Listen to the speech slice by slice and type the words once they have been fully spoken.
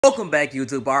Welcome back,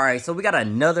 YouTube. Alright, so we got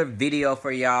another video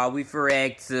for y'all. We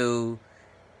react to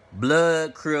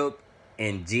Blood, Crip,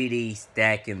 and GD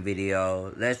stacking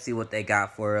video. Let's see what they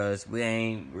got for us. We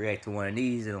ain't react to one of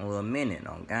these in a little minute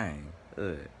on game.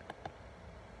 Good.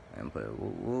 And put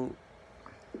woo woo.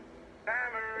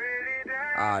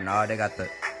 Oh no, they got the.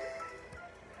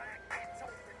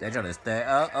 They trying to stack.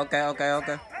 Oh,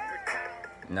 okay.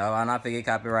 No, I'm not figure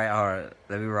copyright. Alright,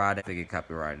 let me ride that figure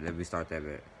copyright. Let me start that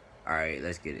bit. Alright,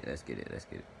 let's get it.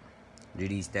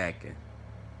 GD stacking.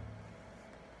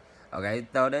 Okay,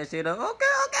 throw that shit up. Okay.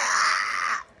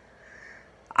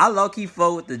 I low-key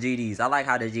fuck with the GDs. I like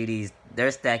how the GDs,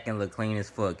 their stacking look clean as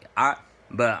fuck.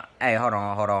 But, hey, hold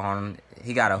on.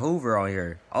 He got a Hoover on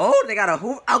here. Oh, they got a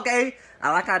Hoover. Okay.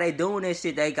 I like how they doing this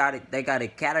shit. They got a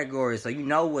category, so you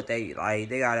know what they, like,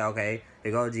 they got it, okay.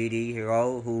 Here go GD, here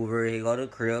go Hoover, here go the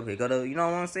Crip, here go the, you know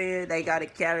what I'm saying? They got a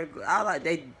category. I like,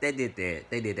 they did that.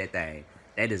 They did that thing.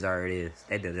 They deserve this.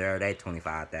 They deserve that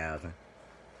 25,000.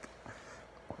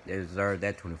 They deserve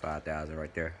that 25,000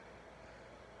 right there.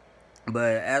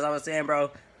 But as I was saying, bro,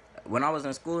 when I was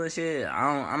in school and shit,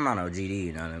 I'm not no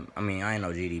GD, nothing. I mean, I ain't no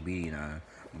GD, nothing.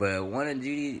 But one of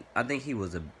GD, I think he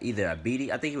was either a BD.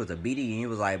 I think he was a BD, and he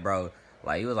was like, bro,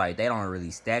 like he was like, they don't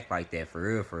really stack like that for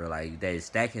real. Like they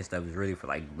stacking stuff is really for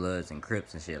like Bloods and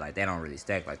Crips and shit. Like they don't really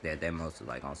stack like that. They mostly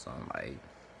like on some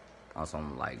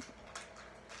like.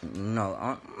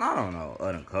 No, I don't know,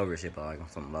 undercover shit, but like on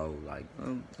some low, like,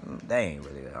 they ain't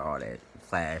really all that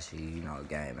flashy, you know,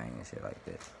 gangbang and shit like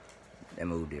that. They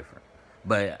move different.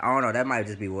 But, I don't know, that might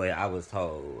just be what I was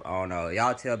told. I don't know,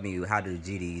 y'all tell me, how do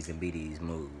GDs and BDs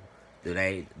move? Are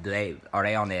they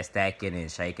on that stacking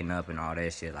and shaking up and all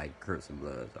that shit like Crips and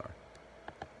Bloods are?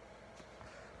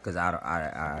 Cause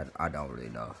I don't really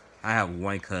know. I have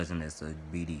one cousin that's a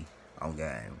BD on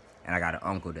game, and I got an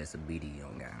uncle that's a BD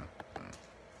on game.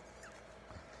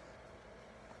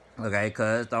 Okay,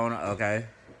 cuz throwing. Okay.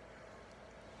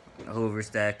 Hoover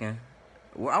stacking.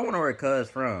 Well, I wonder where cuz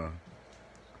from.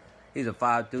 He's a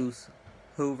 5 deuce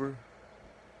Hoover.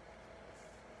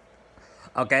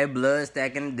 Okay, Blood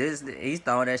stacking. He's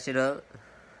throwing that shit up.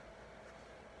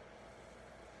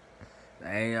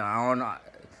 Hey, I don't know.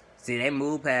 See, they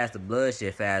move past the Blood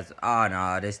shit fast. Oh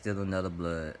no, there's still another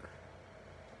Blood.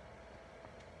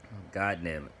 God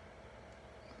damn it.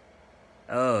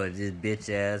 Oh, this bitch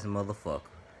ass motherfucker.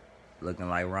 Looking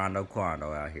like Rondo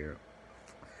Quando out here.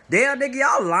 Damn, nigga,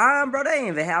 y'all lying, bro. They ain't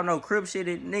even have no Crip shit.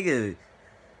 Nigga,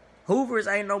 Hoovers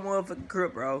ain't no motherfucking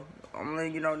Crip, bro. I'm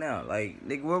letting you know now. Like,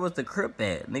 nigga, where was the Crip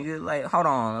at? Nigga, like, hold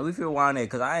on. We feel wild that,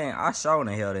 because I sure in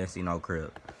the hell didn't see no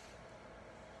Crip.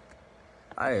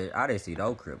 I didn't see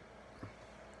no Crip.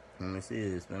 Let me see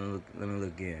this. Let me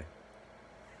look again.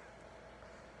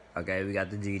 Okay, we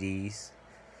got the GDs.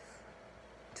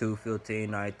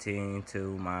 2-15-19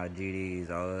 to my GDs.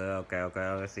 Oh, okay,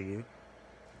 let's see you.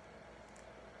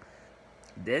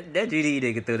 That GD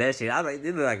nigga threw that shit. I was like,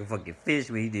 this look like a fucking fish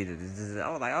when he did it.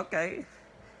 I was like, okay.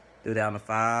 Threw down the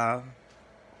 5.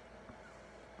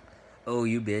 Oh,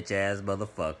 you bitch ass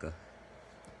motherfucker.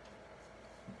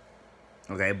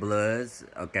 Okay, Bloods.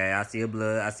 Okay, I see a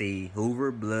Blood. I see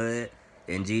Hoover, Blood,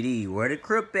 and GD. Where the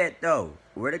Crip at, though?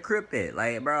 Where the Crip at?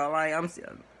 Like, bro, like,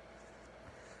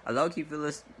 I low-key feel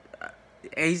this.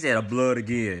 He said a Blood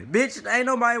again. Bitch, ain't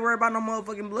nobody worried about no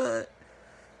motherfucking Blood.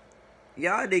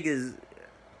 Y'all niggas.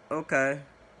 Okay.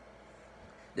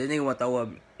 This nigga want to throw up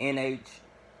NH.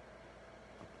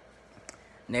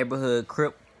 Neighborhood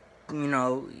Crip. You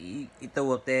know, he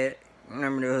throw up that.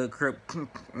 Remember the hood Crip.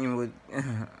 You know,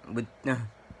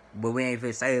 but we ain't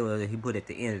finna say what he put at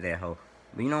the end of that hoe.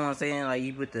 But you know what I'm saying? Like,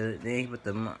 he put the. Then he put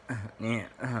the.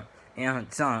 And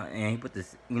he put the,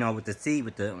 you know, with the C,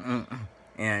 with the,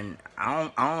 and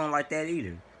I don't like that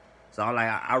either. So I'm like,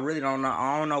 I really don't know.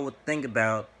 I don't know what to think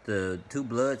about the 2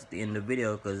 Bloods at the end of the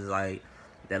video, because it's like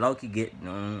that low-key get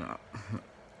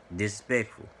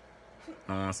disrespectful. You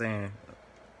know what I'm saying?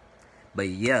 But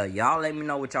yeah, y'all let me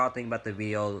know what y'all think about the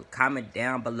video. Comment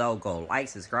down below. Go like,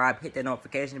 subscribe, hit that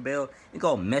notification bell, and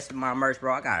go mess with my merch,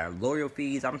 bro. I got loyal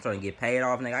fees. I'm trying to get paid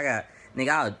off, nigga.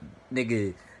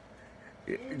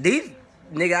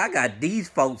 I got these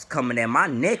folks coming at my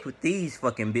neck with these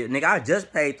fucking bills. Nigga, I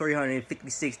just paid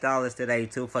 $356 today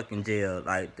to fucking jail.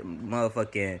 Like, the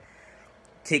motherfucking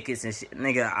tickets and shit.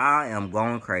 Nigga, I am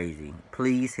going crazy.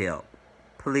 Please help.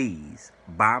 Please.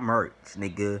 Buy merch,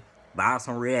 nigga. Buy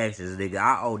some reactions, nigga.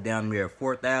 I owe down near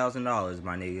 $4,000,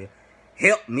 my nigga.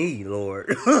 Help me,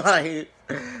 Lord.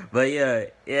 But yeah,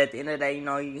 at the end of the day, you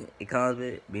know, it comes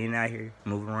with being out here,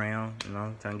 moving around, you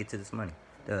know, trying to get to this money.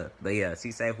 But yeah,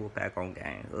 see safe, we'll pack on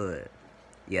game.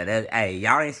 Yeah, that, hey,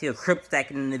 y'all ain't see a Crip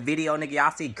stacking in the video, nigga.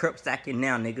 Y'all see Crip stacking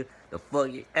now, nigga. The fuck,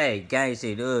 hey, gang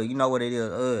shit, you know what it is,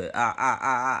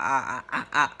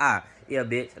 yeah,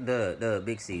 bitch, the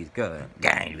big C's, good,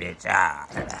 gang,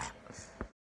 bitch,